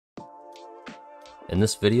In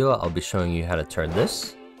this video, I'll be showing you how to turn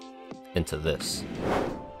this into this.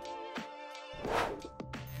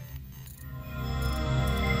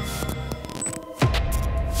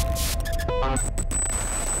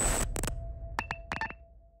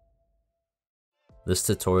 This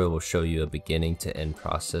tutorial will show you a beginning to end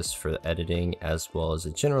process for editing, as well as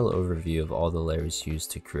a general overview of all the layers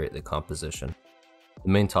used to create the composition. The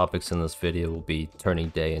main topics in this video will be turning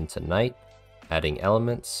day into night, adding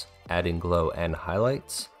elements, adding glow and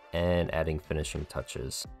highlights, and adding finishing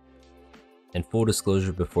touches. In full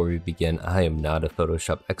disclosure before we begin, I am not a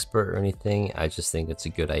Photoshop expert or anything. I just think it's a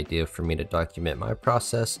good idea for me to document my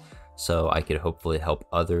process so I could hopefully help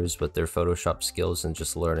others with their Photoshop skills and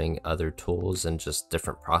just learning other tools and just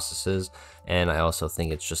different processes. And I also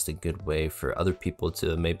think it's just a good way for other people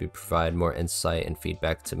to maybe provide more insight and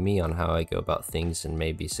feedback to me on how I go about things and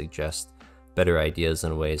maybe suggest better ideas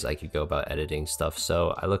and ways I could go about editing stuff.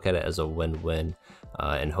 So I look at it as a win-win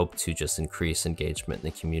and hope to just increase engagement in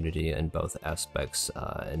the community in both aspects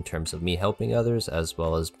in terms of me helping others, as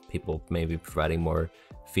well as people maybe providing more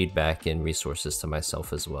feedback and resources to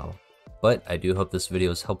myself as well. But I do hope this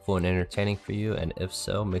video is helpful and entertaining for you, and if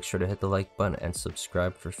so, make sure to hit the like button and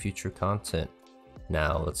subscribe for future content.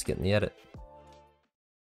 Now let's get in the edit.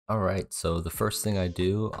 Alright, so the first thing I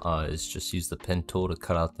do is just use the pen tool to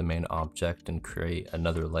cut out the main object and create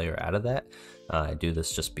another layer out of that. I do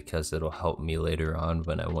this just because it'll help me later on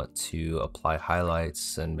when I want to apply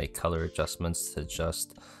highlights and make color adjustments to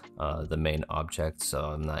just the main object, so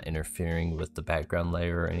I'm not interfering with the background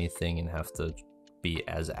layer or anything and have to be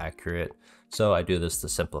as accurate. So I do this to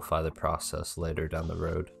simplify the process later down the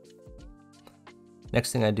road.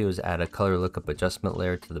 Next thing I do is add a color lookup adjustment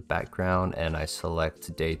layer to the background, and I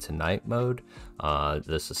select day to night mode.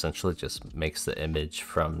 This essentially just makes the image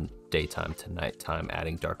from daytime to nighttime,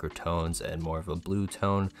 adding darker tones and more of a blue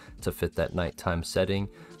tone to fit that nighttime setting.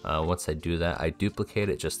 Once I do that, I duplicate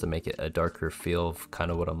it just to make it a darker feel of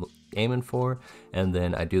kind of what I'm aiming for, and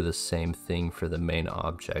then I do the same thing for the main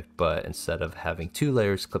object, but instead of having two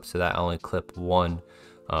layers clipped to that, I only clip one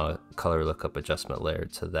color lookup adjustment layer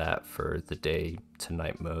to that for the day to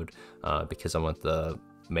night mode, because I want the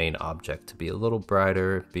main object to be a little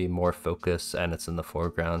brighter, be more focused, and it's in the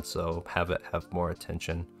foreground, so have it have more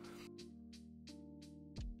attention.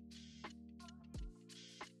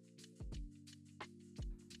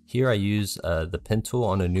 Here I use the pen tool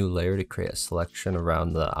on a new layer to create a selection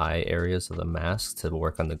around the eye areas of the mask to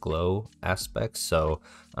work on the glow aspects. So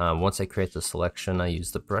once I create the selection, I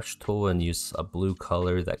use the brush tool and use a blue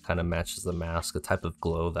color that kind of matches the mask, a type of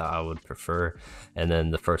glow that I would prefer. And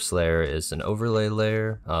then the first layer is an overlay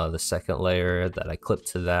layer. The second layer that I clip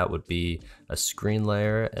to that would be a screen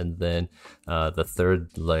layer. And then the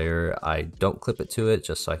third layer, I don't clip it to it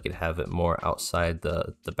just so I could have it more outside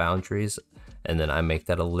the boundaries. And then I make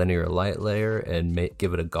that a linear light layer and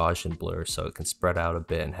give it a Gaussian blur so it can spread out a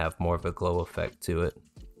bit and have more of a glow effect to it.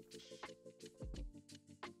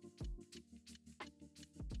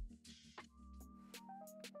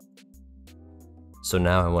 So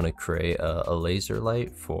now I want to create a laser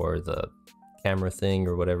light for the camera thing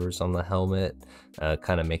or whatever's on the helmet,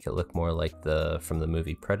 kind of make it look more like from the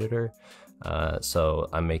movie Predator. So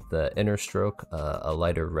I make the inner stroke a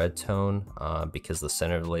lighter red tone because the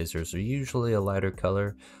center of lasers are usually a lighter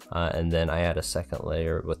color, and then I add a second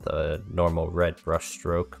layer with a normal red brush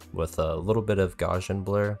stroke with a little bit of Gaussian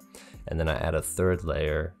blur, and then I add a third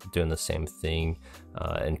layer doing the same thing,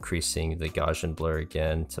 increasing the Gaussian blur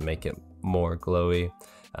again to make it more glowy.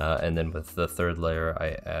 And then with the third layer,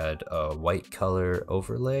 I add a white color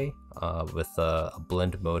overlay with a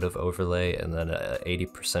blend mode of overlay, and then a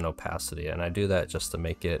 80% opacity. And I do that just to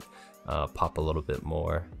make it pop a little bit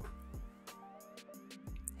more.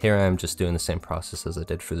 Here I am just doing the same process as I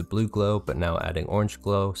did for the blue glow, but now adding orange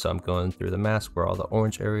glow. So I'm going through the mask where all the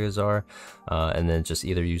orange areas are, and then just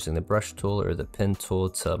either using the brush tool or the pen tool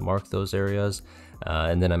to mark those areas.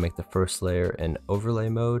 And then I make the first layer in overlay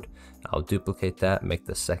mode. I'll duplicate that, make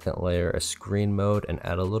the second layer a screen mode, and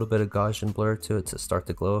add a little bit of Gaussian blur to it to start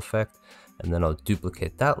the glow effect. And then I'll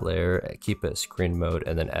duplicate that layer, keep it screen mode,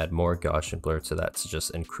 and then add more Gaussian blur to that to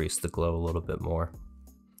just increase the glow a little bit more.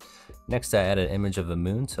 Next, I add an image of a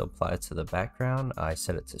moon to apply it to the background. I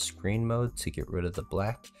set it to screen mode to get rid of the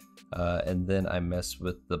black. And then I mess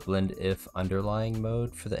with the blend if underlying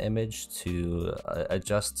mode for the image to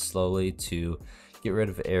adjust slowly to get rid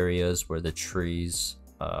of areas where the trees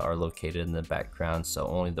are located in the background, so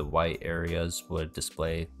only the white areas would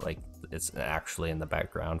display like it's actually in the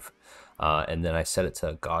background. And then I set it to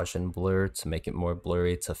a Gaussian blur to make it more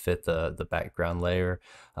blurry to fit the background layer.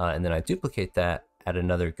 And then I duplicate that add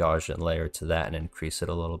another Gaussian layer to that and increase it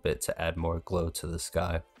a little bit to add more glow to the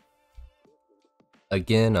sky.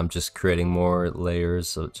 Again, I'm just creating more layers,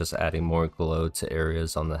 so just adding more glow to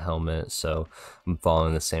areas on the helmet. So I'm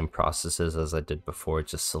following the same processes as I did before,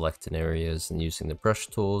 just selecting areas and using the brush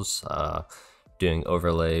tools, doing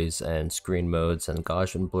overlays and screen modes and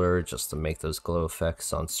Gaussian blur just to make those glow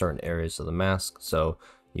effects on certain areas of the mask. So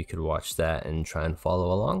you could watch that and try and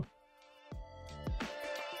follow along.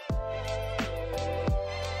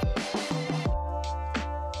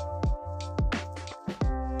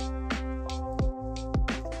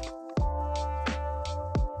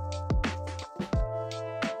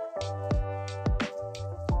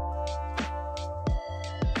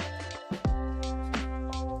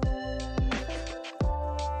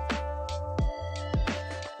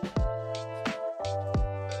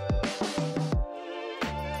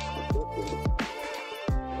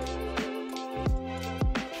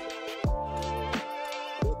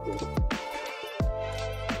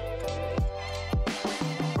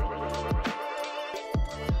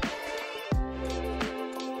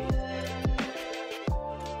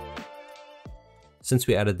 Since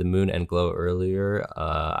we added the moon and glow earlier,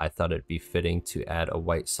 I thought it'd be fitting to add a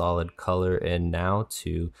white solid color in now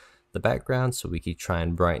to the background so we could try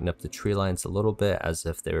and brighten up the tree lines a little bit as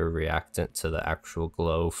if they were reactant to the actual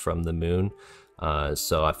glow from the moon.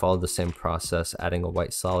 So I followed the same process, adding a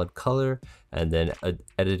white solid color and then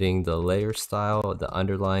editing the layer style, the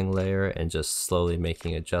underlying layer, and just slowly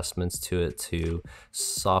making adjustments to it to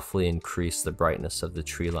softly increase the brightness of the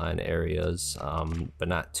tree line areas, but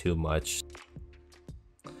not too much.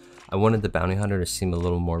 I wanted the bounty hunter to seem a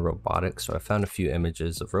little more robotic, so I found a few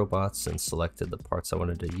images of robots and selected the parts I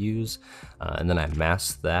wanted to use, and then I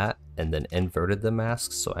masked that and then inverted the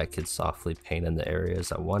mask so I could softly paint in the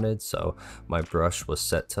areas I wanted. So my brush was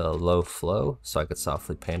set to a low flow so I could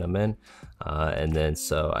softly paint them in, and then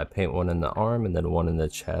so I paint one in the arm and then one in the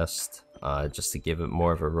chest, just to give it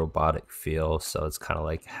more of a robotic feel, so it's kind of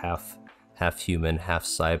like half human, half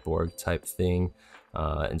cyborg type thing.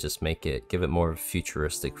 And just give it more of a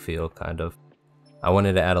futuristic feel, kind of. I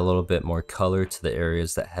wanted to add a little bit more color to the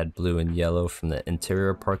areas that had blue and yellow from the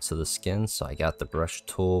interior parts of the skin, so I got the brush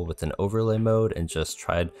tool with an overlay mode and just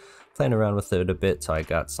tried playing around with it a bit till I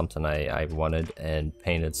got something I wanted, and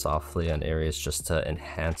painted softly on areas just to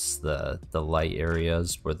enhance the light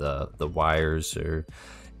areas where the wires or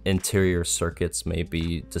interior circuits may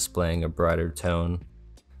be displaying a brighter tone.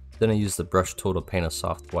 Then I used the brush tool to paint a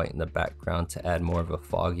soft white in the background to add more of a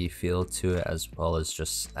foggy feel to it, as well as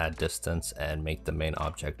just add distance and make the main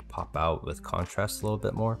object pop out with contrast a little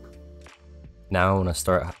bit more. Now I want to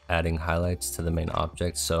start adding highlights to the main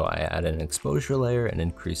object, so I added an exposure layer and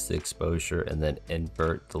increase the exposure and then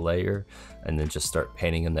invert the layer, and then just start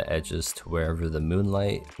painting in the edges to wherever the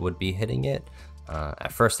moonlight would be hitting it.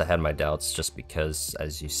 At first I had my doubts just because,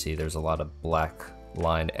 as you see, there's a lot of black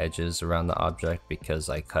line edges around the object because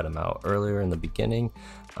I cut them out earlier in the beginning,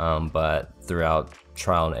 but throughout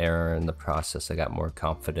trial and error in the process I got more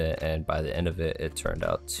confident, and by the end of it, it turned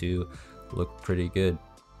out to look pretty good.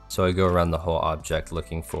 So I go around the whole object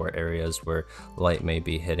looking for areas where light may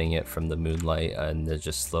be hitting it from the moonlight, and then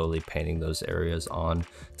just slowly painting those areas on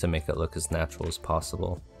to make it look as natural as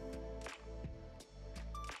possible.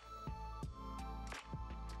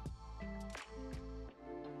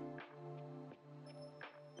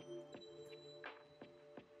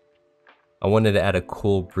 I wanted to add a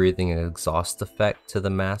cool breathing exhaust effect to the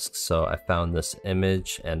mask, so I found this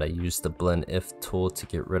image and I used the blend if tool to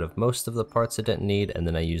get rid of most of the parts I didn't need, and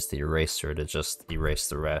then I used the eraser to just erase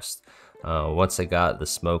the rest. Once I got the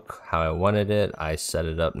smoke how I wanted it, I set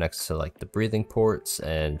it up next to like the breathing ports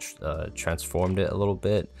and transformed it a little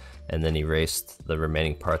bit, and then erased the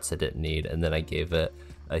remaining parts I didn't need, and then I gave it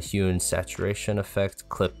a hue and saturation effect,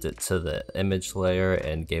 clipped it to the image layer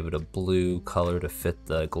and gave it a blue color to fit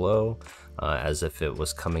the glow, as if it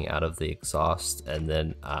was coming out of the exhaust. And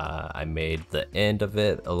then I made the end of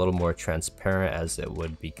it a little more transparent, as it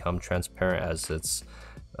would become transparent as it's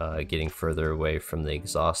getting further away from the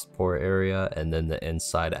exhaust port area. And then the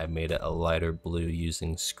inside I made it a lighter blue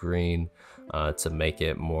using screen to make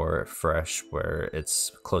it more fresh where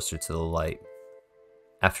it's closer to the light.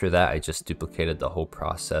 After that, I just duplicated the whole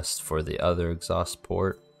process for the other exhaust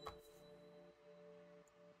port.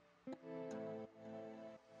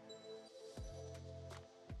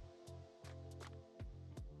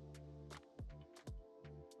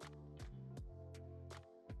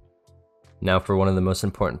 Now for one of the most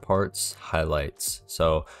important parts, highlights.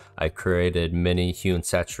 So I created many hue and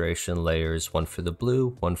saturation layers, one for the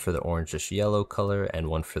blue, one for the orangish yellow color, and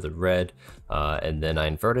one for the red. And then I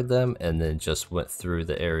inverted them and then just went through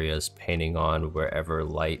the areas, painting on wherever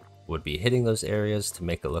light would be hitting those areas to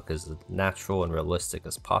make it look as natural and realistic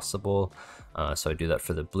as possible. So I do that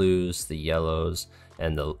for the blues, the yellows,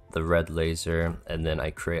 and the red laser. And then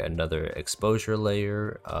I create another exposure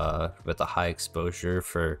layer with a high exposure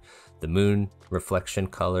for the moon reflection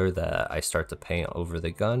color that I start to paint over the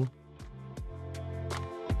gun.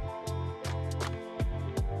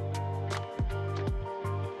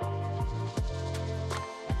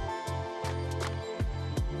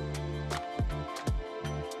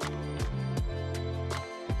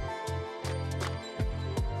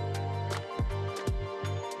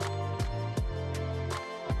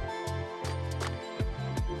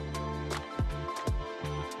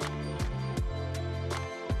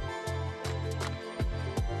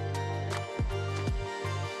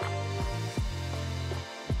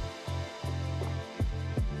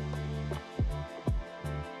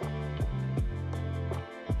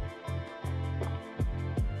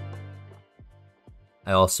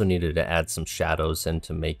 I also needed to add some shadows in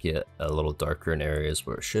to make it a little darker in areas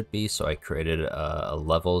where it should be, so I created a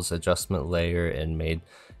levels adjustment layer and made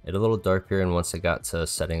it a little darker, and once I got to a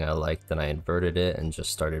setting I liked, then I inverted it and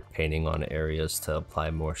just started painting on areas to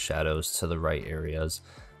apply more shadows to the right areas,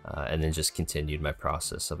 and then just continued my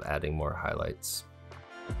process of adding more highlights.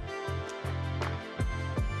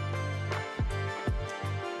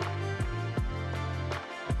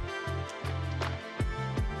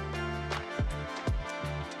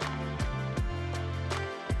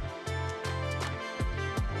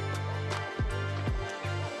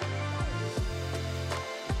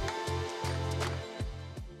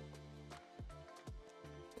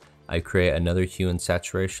 I create another hue and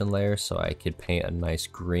saturation layer so I could paint a nice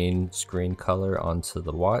green screen color onto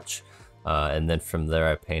the watch. And then from there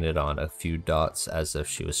I painted on a few dots as if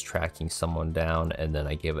she was tracking someone down, and then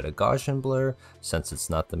I gave it a Gaussian blur since it's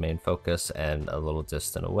not the main focus and a little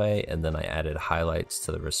distant away, and then I added highlights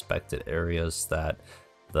to the respected areas that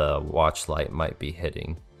the watch light might be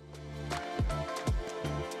hitting.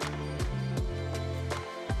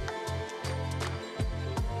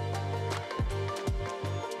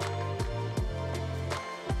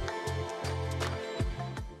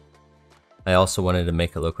 I also wanted to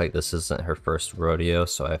make it look like this isn't her first rodeo,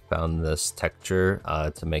 so I found this texture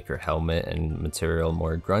to make her helmet and material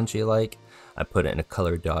more grungy like. I put it in a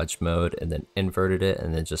color dodge mode and then inverted it,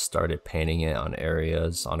 and then just started painting it on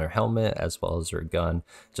areas on her helmet as well as her gun,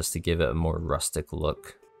 just to give it a more rustic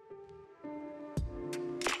look.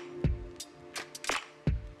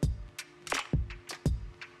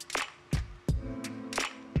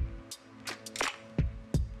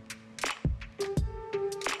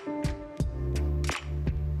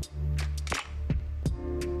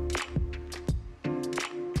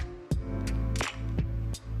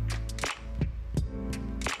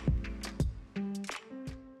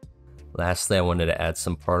 Lastly, I wanted to add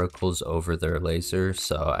some particles over their laser,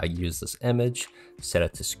 so I used this image, set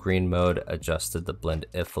it to screen mode, adjusted the blend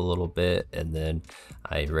if a little bit, and then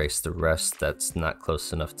I erased the rest that's not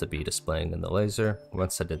close enough to be displaying in the laser.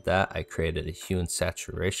 Once I did that, I created a hue and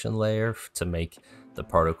saturation layer to make the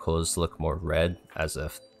particles look more red, as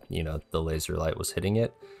if, you know, the laser light was hitting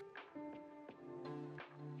it.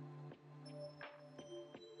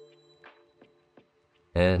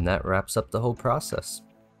 And that wraps up the whole process.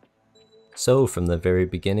 So from the very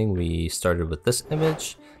beginning we started with this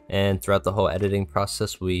image, and throughout the whole editing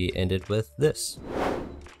process we ended with this.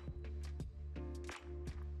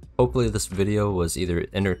 Hopefully this video was either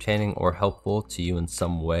entertaining or helpful to you in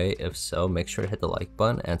some way. If so, make sure to hit the like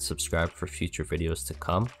button and subscribe for future videos to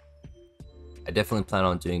come. I definitely plan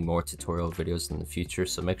on doing more tutorial videos in the future,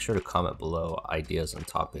 so make sure to comment below ideas and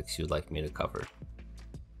topics you'd like me to cover.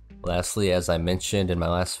 Lastly, as I mentioned in my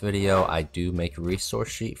last video, I do make a resource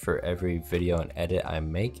sheet for every video and edit I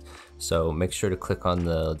make, so make sure to click on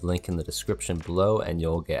the link in the description below and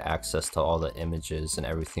you'll get access to all the images and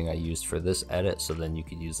everything I used for this edit, so then you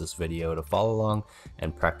can use this video to follow along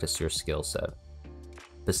and practice your skill set.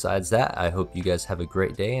 Besides that, I hope you guys have a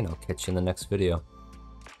great day, and I'll catch you in the next video.